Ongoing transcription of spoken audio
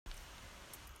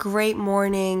Great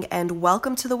morning and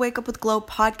welcome to the Wake Up with Glow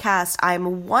podcast.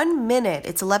 I'm 1 minute.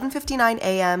 It's 11:59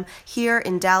 a.m. here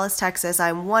in Dallas, Texas.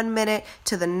 I'm 1 minute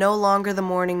to the no longer the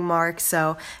morning mark.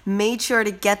 So made sure to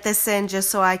get this in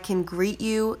just so I can greet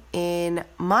you in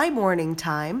my morning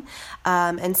time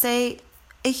and say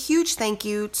a huge thank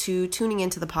you to tuning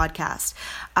into the podcast.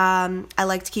 I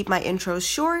like to keep my intros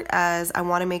short as I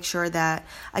want to make sure that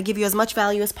I give you as much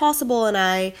value as possible and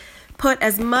I put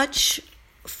as much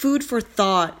food for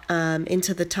thought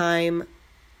into the time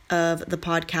of the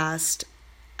podcast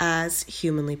as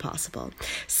humanly possible.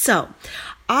 So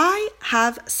I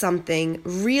have something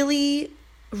really,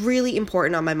 really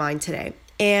important on my mind today.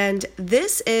 And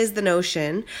this is the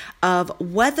notion of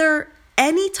whether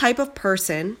any type of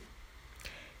person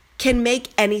can make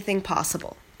anything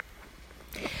possible.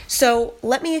 So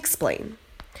let me explain.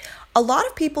 A lot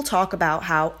of people talk about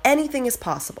how anything is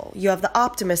possible. You have the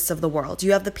optimists of the world.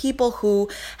 You have the people who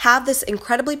have this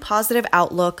incredibly positive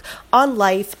outlook on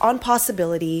life, on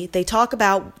possibility. They talk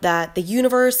about that the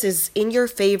universe is in your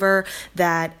favor,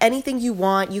 that anything you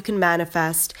want, you can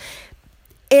manifest.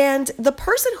 And the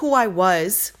person who I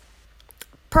was,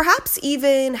 perhaps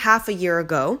even half a year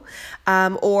ago,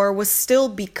 or was still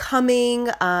becoming,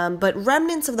 but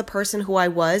remnants of the person who I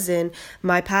was in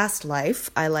my past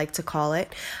life, I like to call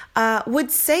it,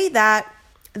 would say that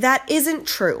that isn't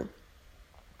true.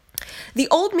 The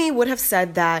old me would have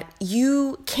said that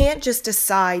you can't just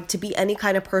decide to be any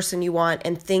kind of person you want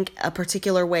and think a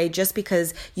particular way just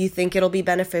because you think it'll be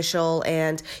beneficial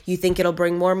and you think it'll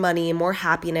bring more money and more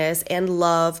happiness and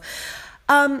love.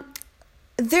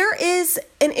 There is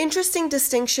an interesting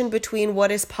distinction between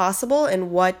what is possible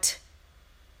and what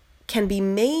can be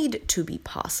made to be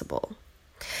possible.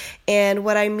 And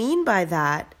what I mean by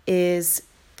that is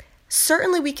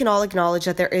certainly we can all acknowledge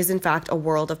that there is in fact a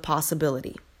world of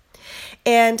possibility.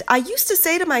 And I used to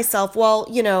say to myself, well,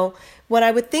 when I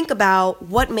would think about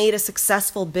what made a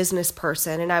successful business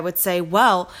person, and I would say,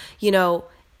 well,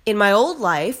 in my old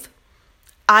life,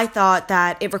 I thought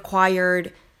that it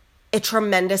required a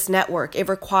tremendous network. It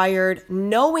required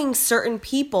knowing certain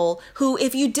people who,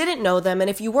 if you didn't know them and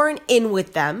if you weren't in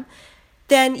with them,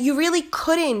 then you really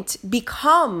couldn't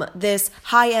become this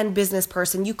high-end business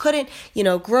person. You couldn't,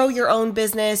 grow your own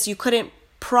business. You couldn't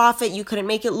profit. You couldn't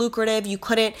make it lucrative. You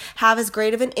couldn't have as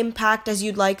great of an impact as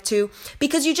you'd like to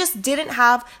because you just didn't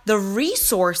have the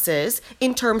resources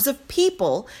in terms of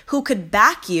people who could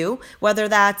back you, whether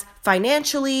that's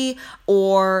financially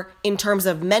or in terms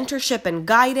of mentorship and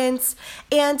guidance.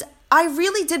 And I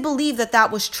really did believe that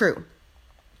that was true.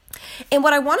 And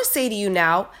what I want to say to you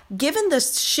now, given the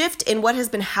shift in what has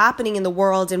been happening in the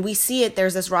world, and we see it,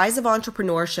 there's this rise of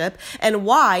entrepreneurship, and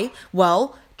why?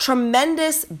 Well,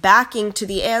 tremendous backing to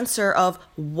the answer of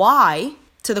why,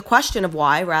 to the question of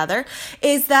why, rather,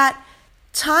 is that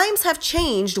times have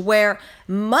changed where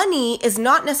money is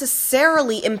not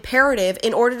necessarily imperative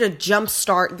in order to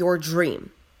jumpstart your dream.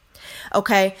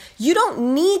 Okay? You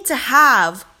don't need to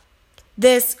have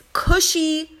this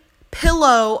cushy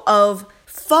pillow of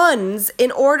funds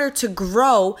in order to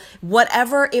grow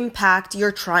whatever impact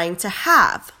you're trying to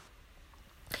have.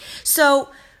 So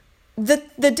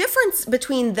the difference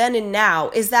between then and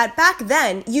now is that back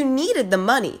then you needed the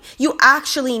money. You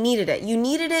actually needed it. You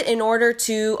needed it in order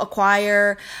to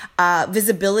acquire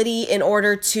visibility, in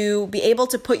order to be able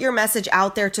to put your message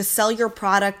out there, to sell your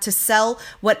product, to sell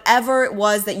whatever it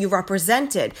was that you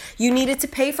represented. You needed to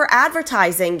pay for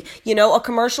advertising. A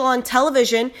commercial on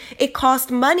television, it cost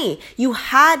money. You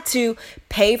had to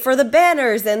pay for the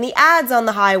banners and the ads on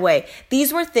the highway.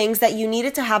 These were things that you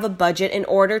needed to have a budget in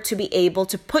order to be able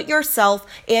to put yourself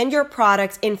and your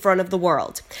product in front of the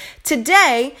world.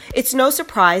 Today, it's no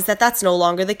surprise that that's no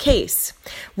longer the case.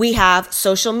 We have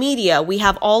social media. We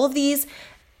have all of these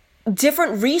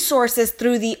different resources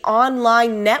through the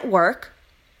online network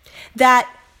that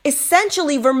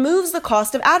essentially removes the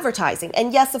cost of advertising.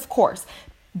 And yes, of course,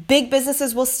 big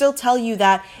businesses will still tell you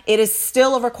that it is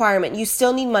still a requirement. You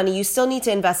still need money. You still need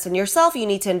to invest in yourself. You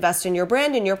need to invest in your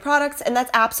brand and your products. And that's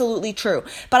absolutely true.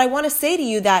 But I want to say to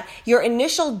you that your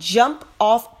initial jump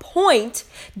off point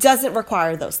doesn't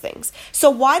require those things. So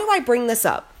why do I bring this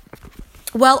up?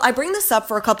 Well, I bring this up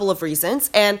for a couple of reasons.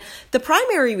 And the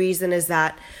primary reason is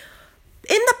that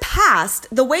in the past,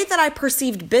 the way that I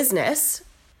perceived business,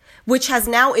 which has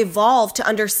now evolved to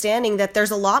understanding that there's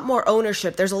a lot more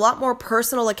ownership, there's a lot more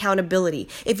personal accountability.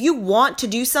 If you want to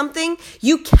do something,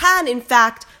 you can, in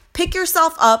fact, pick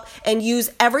yourself up and use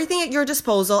everything at your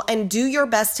disposal and do your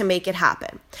best to make it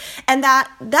happen. And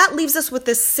that leaves us with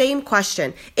this same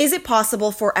question. Is it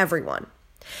possible for everyone?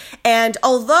 And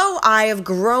although I have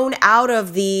grown out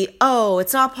of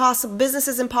it's not possible, business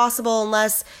is impossible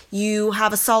unless you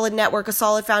have a solid network, a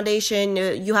solid foundation,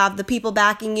 you have the people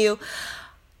backing you.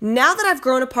 Now that I've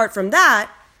grown apart from that,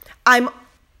 I'm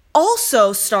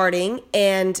also starting,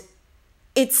 and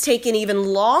it's taken even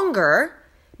longer,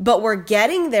 but we're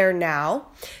getting there now,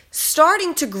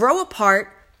 starting to grow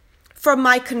apart from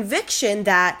my conviction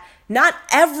that not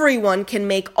everyone can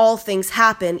make all things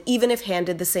happen, even if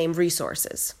handed the same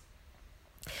resources.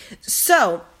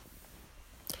 So,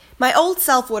 my old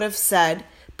self would have said,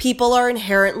 people are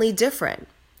inherently different.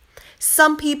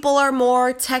 Some people are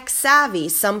more tech savvy.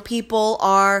 Some people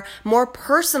are more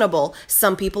personable.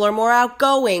 Some people are more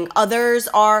outgoing. Others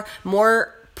are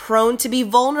more prone to be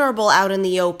vulnerable out in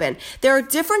the open. There are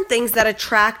different things that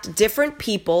attract different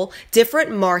people,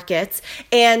 different markets,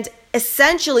 and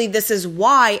essentially this is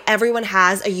why everyone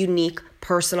has a unique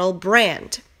personal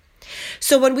brand.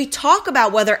 So when we talk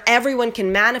about whether everyone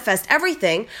can manifest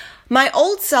everything, my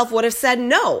old self would have said,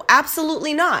 no,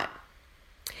 absolutely not.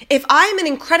 If I'm an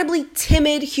incredibly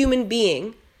timid human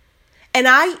being and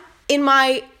I, in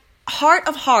my heart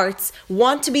of hearts,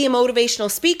 want to be a motivational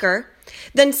speaker,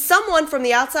 then someone from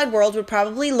the outside world would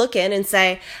probably look in and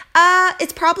say,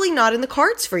 it's probably not in the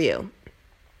cards for you.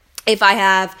 If I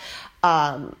have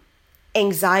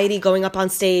anxiety going up on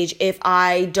stage, if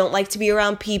I don't like to be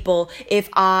around people, if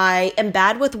I am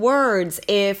bad with words,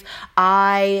 if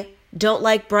I don't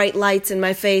like bright lights in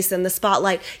my face and the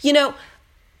spotlight,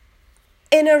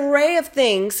 an array of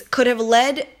things could have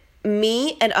led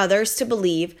me and others to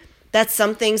believe that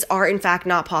some things are in fact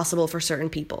not possible for certain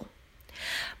people.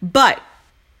 But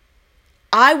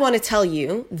I want to tell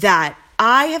you that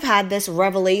I have had this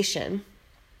revelation,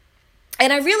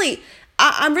 and I'm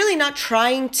really not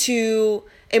trying to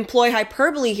employ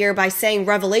hyperbole here by saying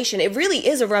revelation. It really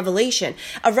is a revelation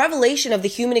of the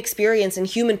human experience and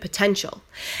human potential.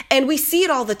 And we see it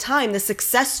all the time, the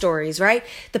success stories, right?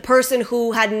 The person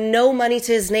who had no money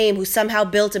to his name, who somehow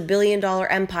built $1 billion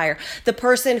empire. The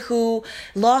person who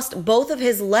lost both of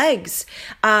his legs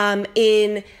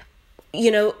in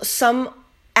some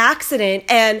accident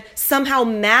and somehow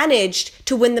managed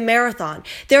to win the marathon.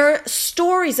 There are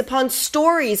stories upon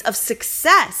stories of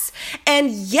success, and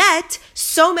yet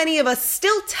so many of us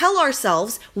still tell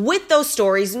ourselves with those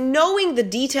stories, knowing the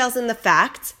details and the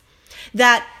facts,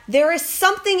 that there is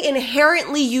something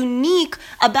inherently unique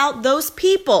about those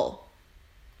people.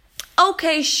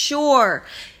 Okay, sure,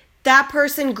 that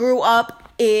person grew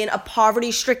up in a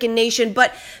poverty-stricken nation,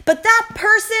 but that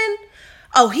person,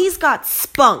 he's got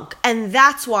spunk, and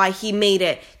that's why he made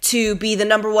it to be the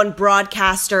number one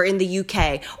broadcaster in the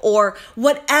UK or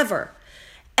whatever.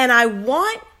 And I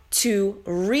want to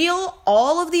reel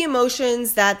all of the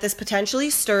emotions that this potentially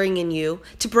is stirring in you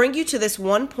to bring you to this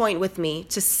one point with me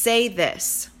to say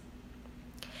this.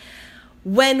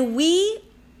 When we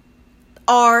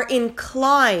are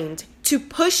inclined to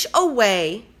push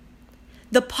away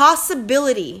the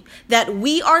possibility that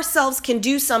we ourselves can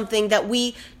do something that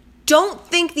we don't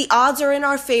think the odds are in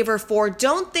our favor for,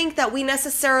 don't think that we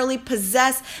necessarily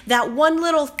possess that one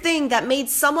little thing that made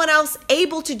someone else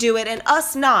able to do it and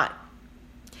us not.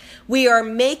 We are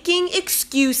making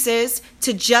excuses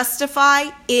to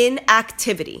justify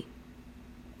inactivity.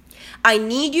 I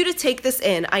need you to take this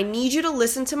in. I need you to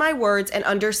listen to my words and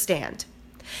understand.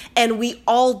 And we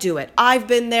all do it. I've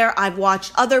been there. I've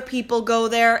watched other people go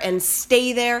there and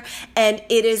stay there. And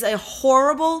it is a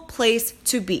horrible place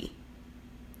to be.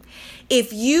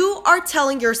 If you are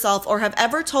telling yourself or have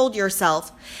ever told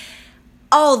yourself,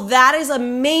 oh, that is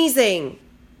amazing,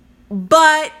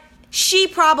 but she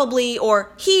probably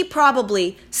or he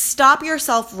probably, stop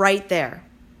yourself right there.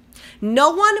 No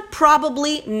one,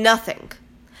 probably nothing.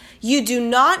 You do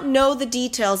not know the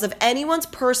details of anyone's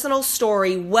personal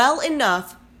story well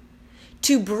enough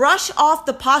to brush off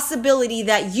the possibility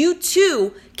that you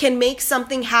too can make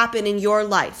something happen in your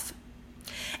life.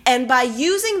 And by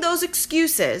using those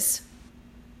excuses,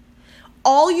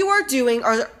 all you are doing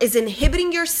is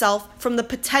inhibiting yourself from the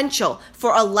potential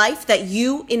for a life that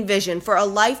you envision, for a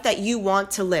life that you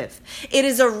want to live. It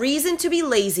is a reason to be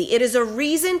lazy. It is a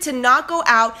reason to not go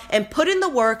out and put in the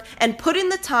work and put in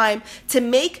the time to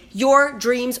make your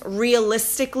dreams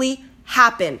realistically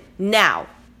happen now.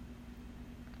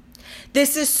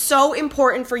 This is so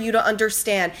important for you to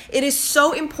understand. It is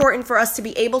so important for us to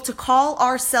be able to call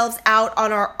ourselves out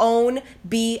on our own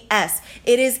BS.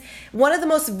 It is one of the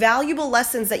most valuable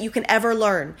lessons that you can ever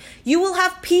learn. You will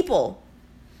have people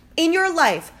in your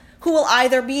life who will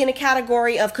either be in a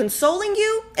category of consoling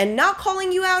you and not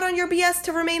calling you out on your BS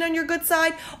to remain on your good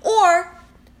side, or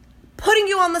putting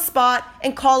you on the spot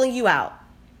and calling you out.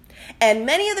 And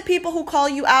many of the people who call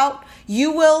you out,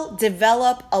 you will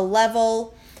develop a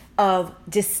level of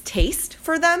distaste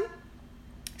for them.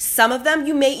 Some of them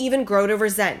you may even grow to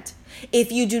resent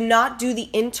if you do not do the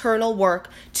internal work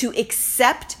to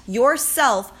accept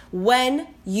yourself when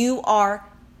you are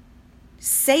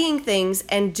saying things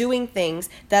and doing things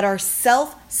that are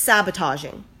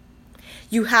self-sabotaging.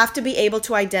 You have to be able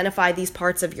to identify these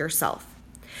parts of yourself.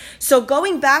 So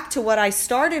going back to what I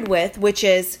started with, which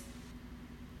is,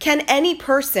 can any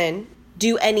person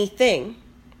do anything?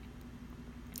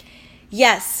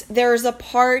 Yes, there's a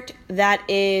part that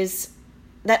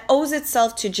owes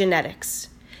itself to genetics.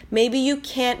 Maybe you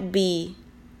can't be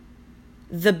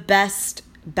the best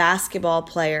basketball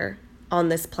player on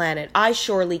this planet. I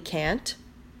surely can't.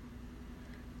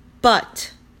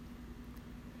 But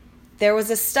there was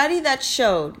a study that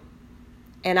showed,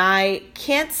 and I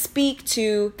can't speak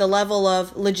to the level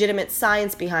of legitimate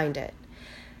science behind it,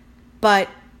 but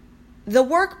the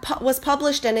work was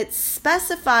published and it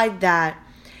specified that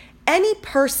any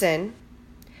person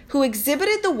who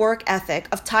exhibited the work ethic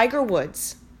of Tiger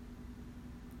Woods,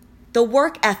 the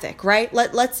work ethic, right?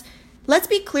 Let's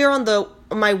be clear on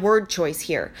my word choice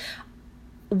here.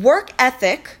 Work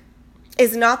ethic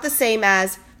is not the same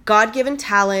as God-given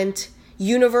talent,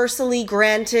 universally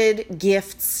granted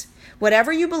gifts,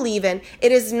 whatever you believe in.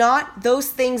 It is not those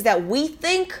things that we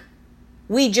think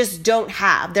we just don't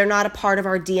have. They're not a part of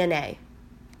our DNA.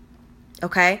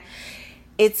 Okay?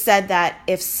 It said that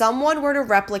if someone were to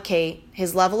replicate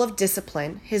his level of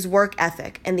discipline, his work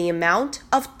ethic, and the amount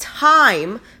of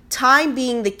time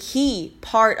being the key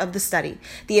part of the study,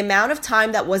 the amount of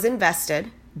time that was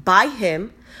invested by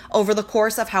him over the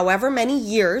course of however many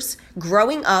years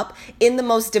growing up in the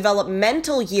most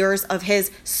developmental years of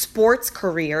his sports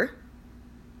career,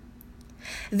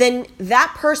 then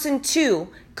that person too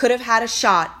could have had a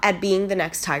shot at being the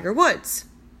next Tiger Woods.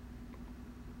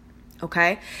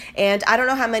 Okay? And I don't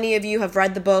know how many of you have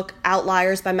read the book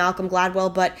Outliers by Malcolm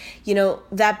Gladwell, but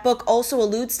that book also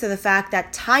alludes to the fact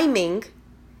that timing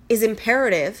is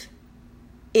imperative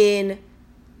in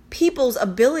people's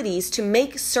abilities to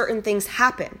make certain things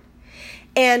happen.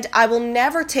 And I will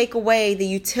never take away the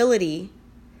utility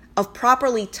of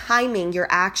properly timing your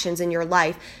actions in your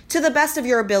life to the best of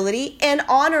your ability and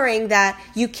honoring that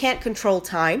you can't control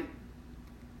time.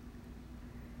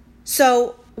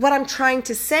 So what I'm trying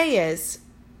to say is,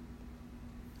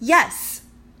 yes,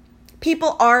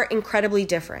 people are incredibly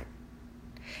different.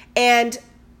 And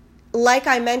like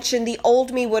I mentioned, the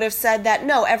old me would have said that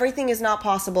no, everything is not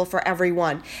possible for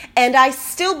everyone. And I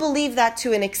still believe that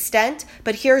to an extent,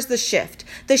 but here's the shift.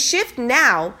 The shift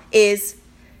now is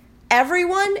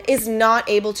everyone is not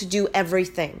able to do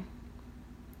everything.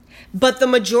 But the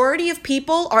majority of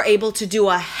people are able to do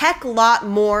a heck lot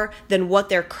more than what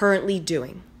they're currently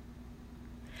doing.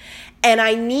 And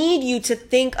I need you to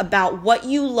think about what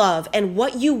you love and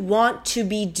what you want to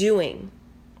be doing.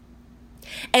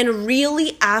 And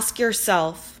really ask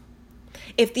yourself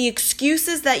if the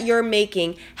excuses that you're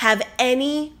making have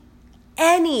any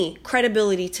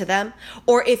credibility to them,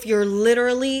 or if you're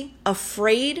literally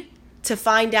afraid to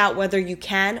find out whether you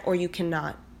can or you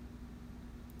cannot.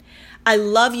 I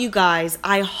love you guys.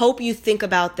 I hope you think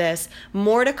about this.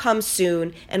 More to come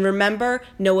soon. And remember,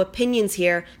 no opinions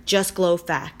here, just glow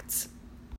facts.